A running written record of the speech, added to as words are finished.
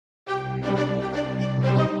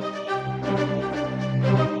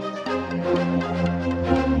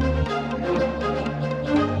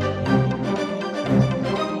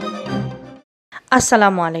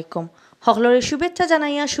আসসালামু আলাইকুম। সকলরে শুভেচ্ছা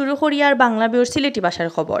জানাইয়া শুরু করিয়ার বাংলাবিউর সিলেটি ভাষার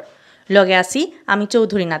খবর। লগে আছি আমি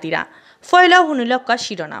চৌধুরী নাদিরা। ফয়লাও হুনিলক্কার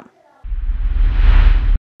শিরোনাম।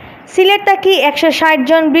 সিলেট থাকি 160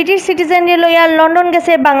 জন ব্রিটিশ সিটিজেনরে লইয়া লন্ডন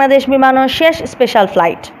গেছে বাংলাদেশ বিমানের শেষ স্পেশাল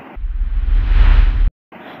ফ্লাইট।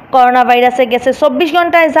 করোনা ভাইরাসে গেছে 24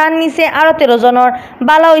 ঘন্টায় যান নিছে আরও 13 জনের,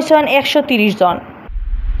 বালা হইছেন 130 জন।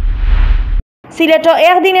 সিলেটও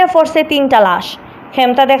একদিনে ফরছে 3টা লাশ।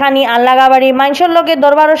 খেমতা দেখানি আল্লাগাবাড়ি মাইনসর লগে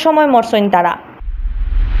দরবারের সময় মরছেন তারা।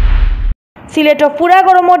 সিলেটও পুরা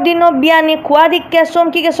গরমের দিনও বিয়ানি কুয়া দিককে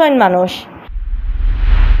চমকি গেছেন মানুষ।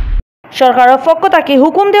 সরকারের পক্ষ থেকে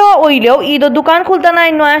হুকুম দেওয়া হইলেও ঈদ দোকান খুলতে নাই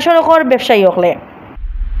নয়া সড়কের ব্যবসায়ী হকলে।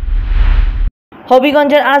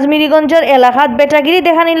 হবিগঞ্জের আজমিরিগঞ্জের এলাকাত বেটাগিরি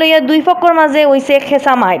দেখানি লইয়া দুই পক্ষের মাঝে হইছে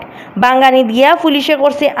খেসা মাইর। বাঙ্গানি দিয়া পুলিশে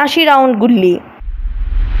করছে 80 রাউন্ড গুল্লি।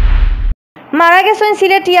 মারা গেছেন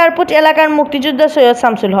সিলেট এয়ারপোর্ট এলাকার মুক্তিযোদ্ধা সৈয়দ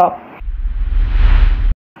শামসুল হক।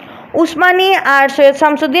 উসমানী আর সৈয়দ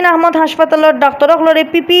শামসুদ্দিন আহমদ হাসপাতালের ডাক্তারসকলরে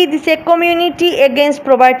পিপিই দিছে কমিউনিটি এগেইনস্ট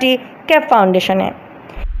পভার্টি ক্যাপ ফাউন্ডেশনে।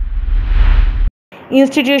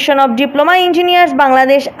 Institution of diploma engineers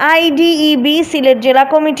Bangladesh IDEB Sylhet জেলা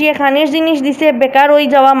কমিটি খানির জিনিস দিছে বেকার হয়ে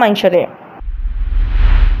যাওয়া মাইনসরে।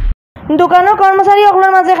 দোকানের কর্মচারী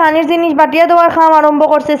সকলের মাঝে খানির জিনিস বাটিয়া দেওয়ার কাম আরম্ভ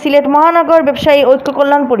করছে সিলেট মহানগর ব্যবসায়ী ঐক্য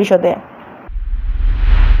কল্যাণ পরিষদে।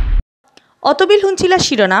 অতবিল শুনছিলা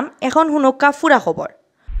শিরোনাম, এখন হুনক্কা ফুরা খবর।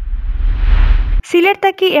 সিলেট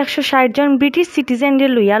থাকি 160 জন ব্রিটিশ সিটিজেনরে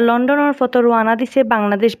লইয়া লন্ডনের ফটো রওনা দিছে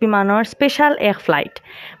বাংলাদেশ বিমানের স্পেশাল এক ফ্লাইট।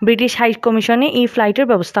 ব্রিটিশ হাই কমিশনে এই ফ্লাইটের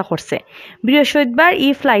ব্যবস্থা করছে। বৃহস্পতিবার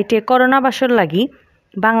এই ফ্লাইটে করোনা বাসর লাগি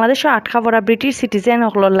বাংলাদেশও আটকা পড়া ব্রিটিশ সিটিজেন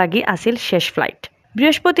সকলের লাগি আছিল শেষ ফ্লাইট।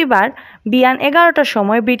 বৃহস্পতিবার বিয়ান 11টার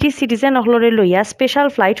সময় ব্রিটিশ সিটিজেন সকলরে লইয়া স্পেশাল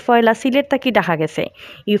ফ্লাইট ফয়লা সিলেট থাকি দেখা গেছে।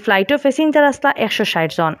 এই ফ্লাইটও প্যাসেঞ্জার আসলা 160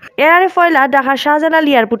 জন। এরারে ফয়লা ঢাকা শাহজালাল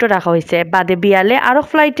এয়ারপোর্টে রাখা হয়েছে। বাদে বিয়ালে আরো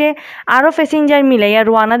ফ্লাইটে আরো প্যাসেঞ্জার মিলাইয়া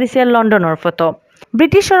রওনা দিছে লন্ডনের ফটো।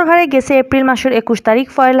 ব্রিটিশ সরকারে গেছে এপ্রিল মাসের 21 তারিখ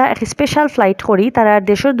ফয়লা এক স্পেশাল ফ্লাইট করি তারা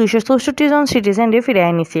দেশের 264 জন সিটিজেনরে ফিরে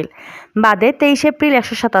আনিছিল। বাদে 23 এপ্রিল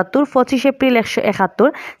 177, 25 এপ্রিল 171,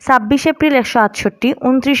 26 এপ্রিল 168,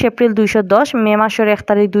 29 এপ্রিল 210, মে মাসের 1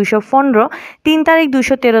 তারিখ 215, 3 তারিখ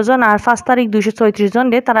 213 জন আর 5 তারিখ 234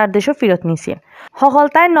 জনরে তারা দেশে ফেরত নিছিল।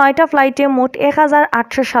 সকলতায় 9টা ফ্লাইটে মোট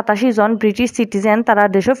 1887 জন ব্রিটিশ সিটিজেন তারা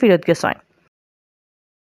দেশে ফেরত গেছেন।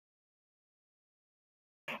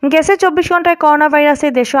 গেছে 24 ঘন্টায় করোনা ভাইরাসে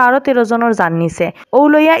দেশে আরও 13 জনের জান নিছে।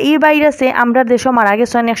 লইয়া এই ভাইরাসে আমরা দেশে মারা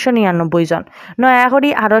গেছেন 199 জন। নয়াগড়ি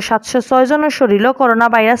আরও 706 জনের শরীরেও করোনা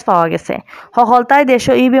ভাইরাস পাওয়া গেছে। সকলতায়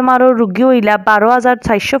দেশে এই বেমারের রোগী হইলা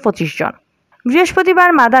 12,425 জন। বৃহস্পতিবার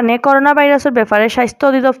মাদানে করোনা ভাইরাসের ব্যাপারে স্বাস্থ্য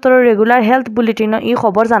অধিদপ্তরের রেগুলার হেলথ বুলেটিনও এই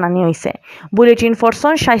খবর জানানি হয়েছে। বুলেটিন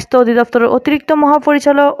ফরসন স্বাস্থ্য অধিদপ্তরের অতিরিক্ত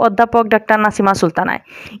মহাপরিচালক অধ্যাপক ডাক্তার নাসিমা সুলতানায়।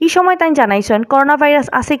 এই সময় তাই জানাইছেন করোনা ভাইরাস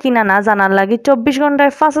আছে কিনা না জানার লাগে 24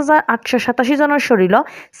 ঘন্টায় 5,887 জনের শরীরও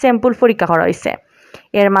স্যাম্পল পরীক্ষা করা হয়েছে।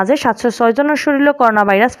 এর মাঝে 706 জনের শরীরও করোনা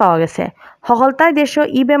ভাইরাস পাওয়া গেছে। সকলতায় দেশে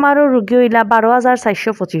ই বেমারের রোগী হইলা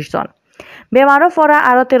 12,425 জন। বেমারও পড়া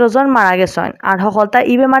আরও 13 জন মারা গেছেন আর সকলতা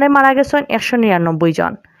ই বেমারে মারা গেছেন 199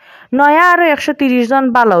 জন। নয়া আরও 130 জন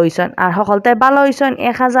বালা হইছেন আর সকলতায় বালা হইছেন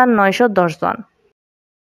 1910 জন।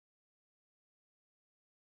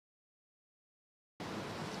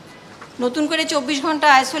 নতুন করে 24 ঘন্টা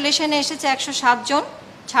আইসোলেশনে এসেছে 107 জন,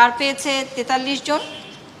 ছাড় পেয়েছে 43 জন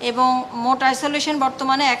এবং মোট আইসোলেশন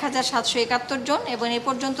বর্তমানে 1771 জন এবং এ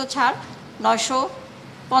পর্যন্ত ছাড়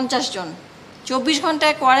 950 জন। 24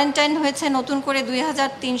 ঘন্টায় কোয়ারেন্টাইন হয়েছে নতুন করে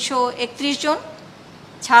 2331 জন,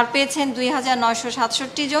 ছাড় পেয়েছেন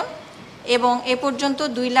 2967 জন এবং এ পর্যন্ত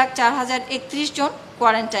 2,04,031 জন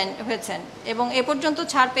কোয়ারেন্টাইন হয়েছেন এবং এ পর্যন্ত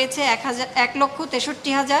ছাড় পেয়েছে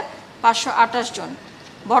 1,63,528 জন।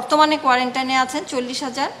 বর্তমানে কোয়ারেন্টাইনে আছেন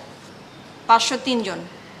 40,503 জন।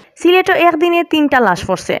 সিলেটও একদিনে 3টা লাশ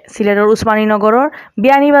পড়ছে। সিলেটের উসমানীনগরের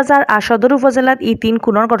বিয়ানীবাজার আর সদর উপজেলাত এই 3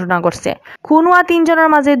 খুনের ঘটনা ঘটছে। খুন হওয়া 3 জনের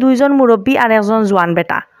মাঝে 2 জন মুরব্বী আর 1 জন জোয়ান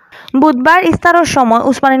বেটা। বুধবার ইস্তারের সময়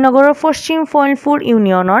উসমানীনগরের পশ্চিম ফৈলপুর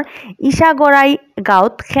ইউনিয়নের ইশাগড়াই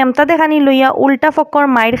গাঁৱত খেমতা দেখানি লইয়া উল্টা ফক্কর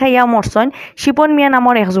মাইর খাইয়া মরছেন শিপন মিয়া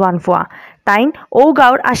নামৰ এক জোয়ান ফুয়া। তাইন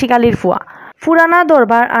গাঁৱৰ আশিকালির ফুয়া। ফুরানা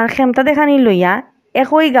দরবার আর খেমতা দেখানি লইয়া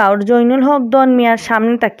একই গাঁৱৰ জৈনুল হক দন মিয়ার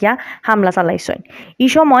সামনে তাকিয়া হামলা চালাইছেন। এই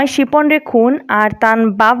সময় শিপনরে খুন আর তান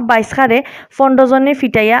বাপ বাইসখারে 15 জনে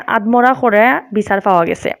ফিটাইয়া আদমরা করে বিচার পাওয়া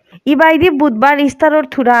গেছে। ইবাইদি বুধবার ইস্তারর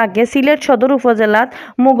থুরা আগে সিলেট সদর উপজেলাত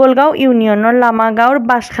মোগলগাঁও ইউনিয়নের লামাগাঁওর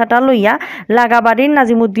বাঁশখাটা লইয়া লাগাবাড়ির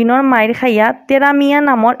নাজিমুদ্দিনের মায়ের খাইয়া তেরা মিয়া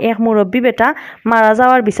নামর এক মুরব্বী বেটা মারা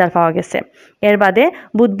যাওয়ার বিচার পাওয়া গেছে। এর বাদে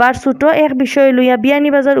বুধবার ছোট এক বিষয় লইয়া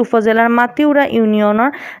বিয়ানীবাজার উপজেলার মাতিউরা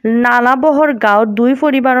ইউনিয়নের নালাবহর গাঁওর দুই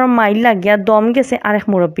পরিবারের মাইল লাগিয়া দম গেছে আরেক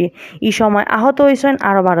মুরব্বী। এই সময় আহত হয়েছেন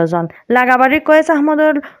আরো 12 জন। লাগাবাড়ির কয়েস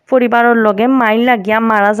আহমদের পরিবারের লগে মাইল লাগিয়া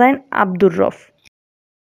মারা যায় আব্দুর রফ।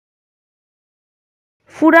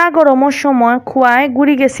 ফুরা গরমের সময় খুয়ায়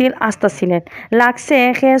গুড়ি গেছিল আস্তা ছিলেন লাগছে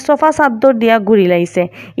সে সোফা চাদর দিয়া গুড়ি লাইছে।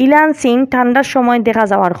 ইলান সিন ঠান্ডার সময় দেখা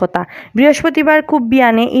যাওয়ার কথা। বৃহস্পতিবার খুব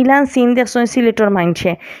বিয়ানে ইলান সিন দেখছেন সিলেটর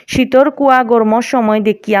মাইনছে। শীতর কুয়া গরমের সময়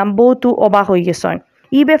দেখিয়া বহুতো অবাক হয়ে গেছেন।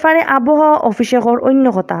 ই ব্যাপারে আবহাওয়া অফিসে অন্য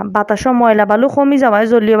কথা বাতাস ময়লা বালু কমি যাওয়ায়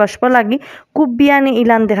জলীয় বাষ্প লাগি খুব বিয়ানে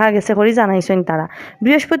ইলান দেখা গেছে করে জানাইছেন তারা।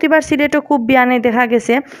 বৃহস্পতিবার সিলেটও খুব বিয়ানে দেখা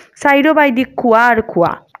গেছে সাইরো বাইদি খুয়া আর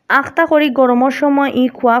খুয়া আখতা করি গরমের সময় ই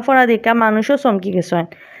খোয়া ফরা দেখা মানুষও চমকি গেছেন।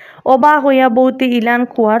 অবাক হইয়া বহুতে ইলান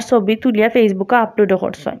খোয়ার ছবি তুলিয়া ফেসবুকে আপলোডও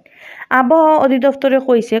করছেন। আবহাওয়া অধিদপ্তরে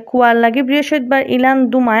কইছে খোয়ার লাগি বৃহস্পতিবার ইলান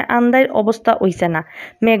দুমায় আন্দার অবস্থা হইছে না।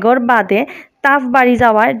 মেঘর বাদে তাপ বাড়ি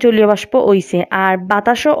যাওয়ায় জলীয় বাষ্প হইছে আর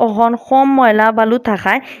বাতাসও অহন কম ময়লা বালু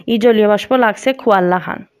থাকায় ই জলীয় বাষ্প লাগছে খোয়ার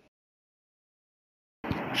লাখান।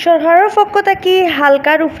 সরকারের পক্ষ থেকে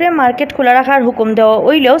হালকার উপরে মার্কেট খোলা রাখার হুকুম দেওয়া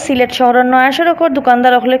হইলেও সিলেট শহরের নয়া সড়কের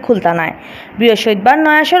দোকানদার হলে খুলতা নাই। বৃহস্পতিবার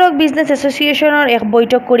নয়া সড়ক বিজনেস অ্যাসোসিয়েশনের এক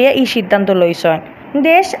বৈঠক করিয়া এই সিদ্ধান্ত লইছেন।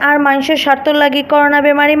 দেশ আর মানুষের স্বার্থ লাগি করোনা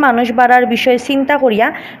বেমারি মানুষ বাড়ার বিষয় চিন্তা করিয়া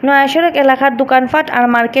নয়া সড়ক এলাকার দোকানপাট আর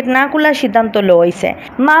মার্কেট না খোলার সিদ্ধান্ত লইছে।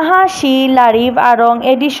 মাহা she Le Reve Aarong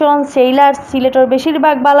addition sailor সিলেটের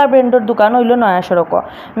বেশিরভাগ বালা ব্র্যান্ডের দোকান হইল নয়া সড়ক।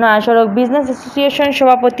 নয়া সড়ক বিজনেস অ্যাসোসিয়েশন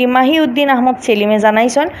সভাপতি মাহিউদ্দিন আহমদ সেলিমে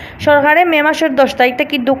জানাইছেন সরকারে মে মাসের 10 তারিখ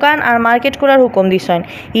থেকে দোকান আর মার্কেট খোলার হুকুম দিছেন।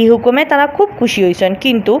 এই হুকুমে তারা খুব খুশি হয়েছেন,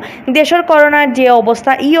 কিন্তু দেশের করোনার যে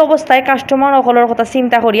অবস্থা এই অবস্থায় কাস্টমার অকলের কথা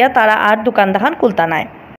চিন্তা করিয়া তারা আর দোকান দেখান খুলতা নাই।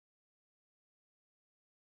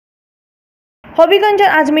 হবিগঞ্জের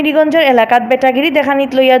আজমিরিগঞ্জের এলাকাত বেটাগিরি দেখানিত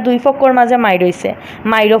লইয়া দুই পক্ষর মাঝে মাইর হইছে।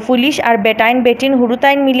 মাইরো পুলিশ আর বেটাইন বেটিন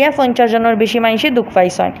হুরুতাইন মিলিয়া 50 জনের বেশি মানুষে দুঃখ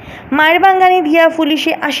পাইছেন। মায়ের বাঙ্গানি দিয়া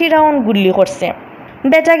পুলিশে 80 রাউন্ড গুলি করছে।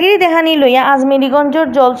 বেটাগিরি দেখানি লইয়া আজমিরিগঞ্জের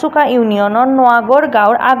জলসুকা ইউনিয়নের নোয়াগড়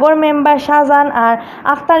গাঁওর আগর মেম্বার শাহজাহান আর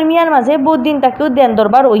আখতার মিয়ার মাঝে বহুদিন তাকেও দেন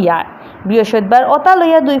দরবার হইয়া। বৃহস্পতিবার অতা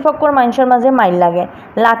লইয়া দুই পক্ষর মানুষের মাঝে মাইল লাগে।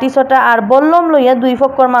 লাঠি ছটা আর বল্লম লইয়া দুই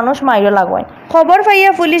পক্ষর মানুষ মাইরও লাগয়। খবর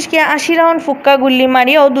পাইয়া পুলিশ গিয়া 80 রাউন্ড ফুক্কা গুল্লি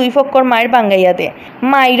মারিয়াও দুই পক্ষর মায়ের বাঙ্গাইয়া দে।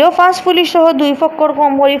 মাইরও 5 পুলিশ সহ দুই পক্ষর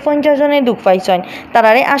কম করে 50 জনে দুঃখ পাইছেন।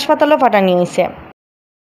 তারারে হাসপাতালও পাঠানি হয়েছে।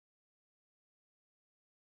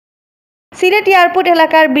 সিলেট এয়ারপোর্ট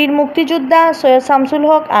এলাকার বীর মুক্তিযোদ্ধা সৈয়দ শামসুল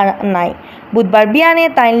হক আর নাই। বুধবার বিয়ানে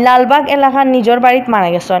তাই লালবাগ এলাকার নিজের বাড়িত মারা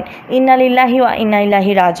গেছেন। ইন্না লিল্লাহি ওয়া ইন্না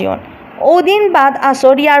ইলাইহি রাজিউন। ওদিন বাদ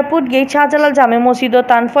আসর এয়ারপোর্ট গেট শাহজালাল জামে মসজিদ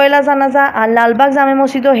তান ফয়লা জানাজা আর লালবাগ জামে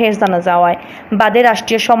মসজিদ হের জানাজা হয়। বাদে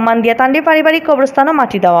রাষ্ট্রীয় সম্মান দিয়ে তান্ডি পারিবারিক কবরস্থানও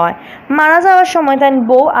মাটি দেওয়া হয়। মারা যাওয়ার সময় তাই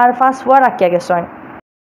বউ আর 5 ফুয়া রাখিয়া গেছেন।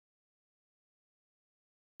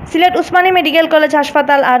 সিলেট উসমানী মেডিকেল কলেজ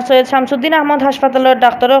হাসপাতাল আর সৈয়দ শামসুদ্দিন আহমদ হাসপাতালের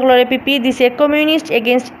ডাক্তারসকলরে পিপি দিছে কমিউনিস্ট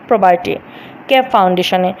এগেইনস্ট প্রপার্টি ক্যাপ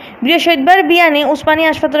ফাউন্ডেশনে। বৃহস্পতিবার বিয়ানে উসমানী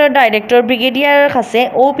হাসপাতালের ডাইরেক্টর ব্রিগেডিয়ারের কাছে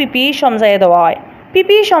ও পিপি সমঝাইয়া দেওয়া হয়।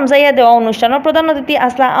 পিপি সমঝাইয়া দেওয়া অনুষ্ঠানের প্রধান অতিথি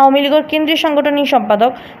আসলা আওয়ামী লীগের কেন্দ্রীয় সাংগঠনিক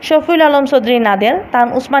সম্পাদক শফিউল আলম চৌধুরী নাদেল তান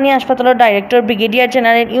উসমানী হাসপাতালের ডাইরেক্টর ব্রিগেডিয়ার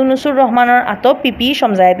জেনারেল ইউনুসুর রহমানের আত পিপি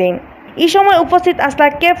সমঝাইয়া দেন। এই সময় উপস্থিত আসলা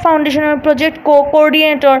ক্যাপ ফাউন্ডেশনের প্রজেক্ট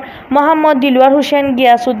কোঅর্ডিনেটর মোহাম্মদ দিলওয়ার হোসেন,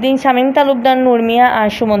 গিয়াসউদ্দিন, শামীম তালুকদার, নুরমিয়া আর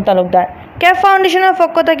সুমন তালুকদার। ক্যাপ ফাউন্ডেশনের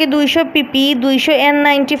পক্ষ থেকে 200 পিপি, 200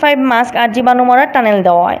 N95 মাস্ক আর জীবাণু মরার টানেল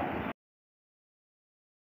দেওয়া হয়।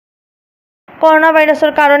 করোনা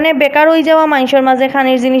ভাইরাসের কারণে বেকার হয়ে যাওয়া মানুষের মাঝে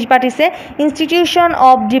খানির জিনিস পাঠিয়েছে institution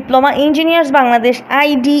of diploma engineers Bangladesh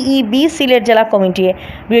IDEB Sylhet জেলা কমিটি।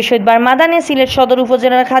 বৃহস্পতিবার মাদানে সিলেট সদর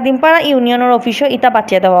উপজেলার খাদিমপাড়া ইউনিয়নের অফিসও ইতা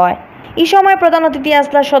পাঠিয়ে দেওয়া হয়। এই সময় প্রধান অতিথি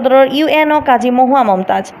আসলা সদরের UNO কাজী মহুয়া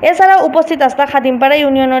মমতাজ। এছাড়াও উপস্থিত আসলা খাদিমপাড়া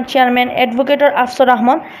ইউনিয়নের চেয়ারম্যান অ্যাডভোকেটর আফসর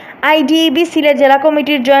আহমদ, IDEB সিলেট জেলা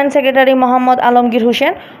কমিটির জয়েন্ট সেক্রেটারি মোহাম্মদ আলমগীর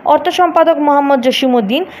হোসেন, অর্থ সম্পাদক Mohammad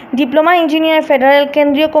Jasimuddin, diploma engineer federal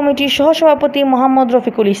কেন্দ্রীয় কমিটির সহসভাপতি মোহাম্মদ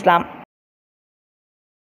রফিকুল ইসলাম।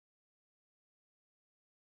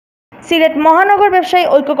 সিলেট মহানগর ব্যবসায়ী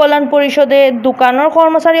ঐক্য কল্যাণ পরিষদে দোকানের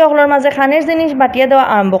কর্মচারী অকলের মাঝে খানের জিনিস বাটিয়া দেওয়া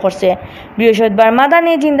আরম্ভ করছে। বৃহস্পতিবার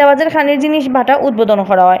মাদানে জিন্দাবাজের খানের জিনিস বাটা উদ্বোধন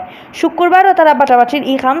করা হয়। শুক্রবারও তারা বাটাবাটির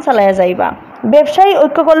ই খাম চালাইয়া যাইবা। ব্যবসায়ী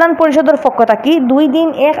ঐক্য কল্যাণ পরিষদের পক্ষ থাকি 2 দিন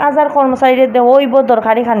 1000 কর্মচারীদের দেওয়া হইব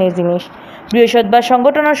দরকারি খানির জিনিস। বৃহস্পতিবার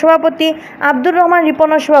সংগঠনের সভাপতি আব্দুর রহমান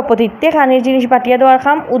রিপনের সভাপতিত্বে খানির জিনিস বাটিয়া দেওয়ার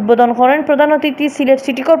কাম উদ্বোধন করেন প্রধান অতিথি সিলেট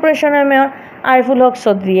সিটি কর্পোরেশনের মেয়র আরিফুল হক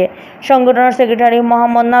চৌধুরী। সংগঠনের সেক্রেটারি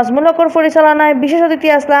মোহাম্মদ নাজমুল হকর পরিচালনায় বিশেষ অতিথি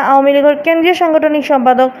আসলা আওয়ামী লীগের কেন্দ্রীয় সাংগঠনিক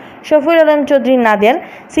সম্পাদক শফিউল আলম চৌধুরী নাদেল,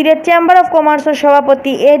 সিলেট চেম্বার অব কমার্সের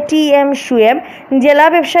সভাপতি ATM শুয়েব, জেলা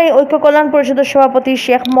ব্যবসায়ী ঐক্য কল্যাণ পরিষদের সভাপতি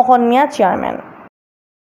শেখ মোহন মিয়া চেয়ারম্যান।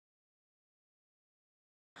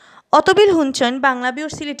 অতবিল হুঞ্চন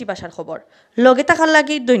বাংলাভিউর সিলেটি ভাষার খবর। লগে থাকার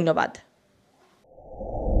লাগি ধন্যবাদ।